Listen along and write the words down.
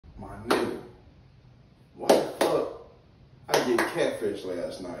nigga, why the fuck I get catfished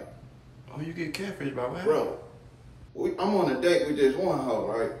last night? Oh, you get catfished by what? Bro, I'm on a date with this one hoe,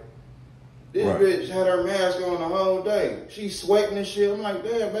 right? This Right. bitch had her mask on the whole day. She sweating and shit. I'm like,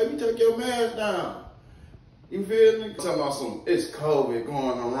 damn, baby, take your mask down. You feel me? Talking about some, it's COVID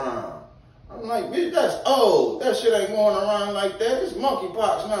going around. I'm like, bitch, that's old. That shit ain't going around like that. It's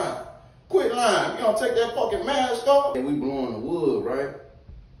monkeypox now. Quit lying. You don't take that fucking mask off? And we blowing the wood, right?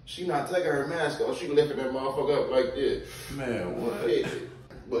 She not taking her mask off. She lifting that motherfucker up like this. Man,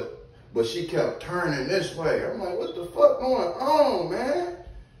 what? But she kept turning this way. I'm like, what the fuck going on, man?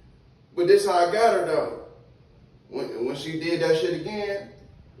 But this how I got her though. When she did that shit again,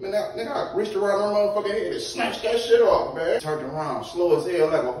 man, nigga, I reached around her motherfucking head and snatched that shit off, man. Turned around, slow as hell,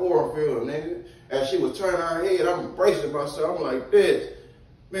 like a horror film, nigga. As she was turning her head, I'm bracing myself. I'm like, bitch,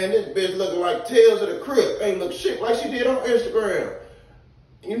 man, this bitch looking like Tales of the Crypt. Ain't look shit like she did on Instagram.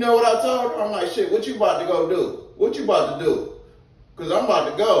 You know what I told her? I'm like, shit, what you about to go do? What you about to do? Cause I'm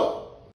about to go.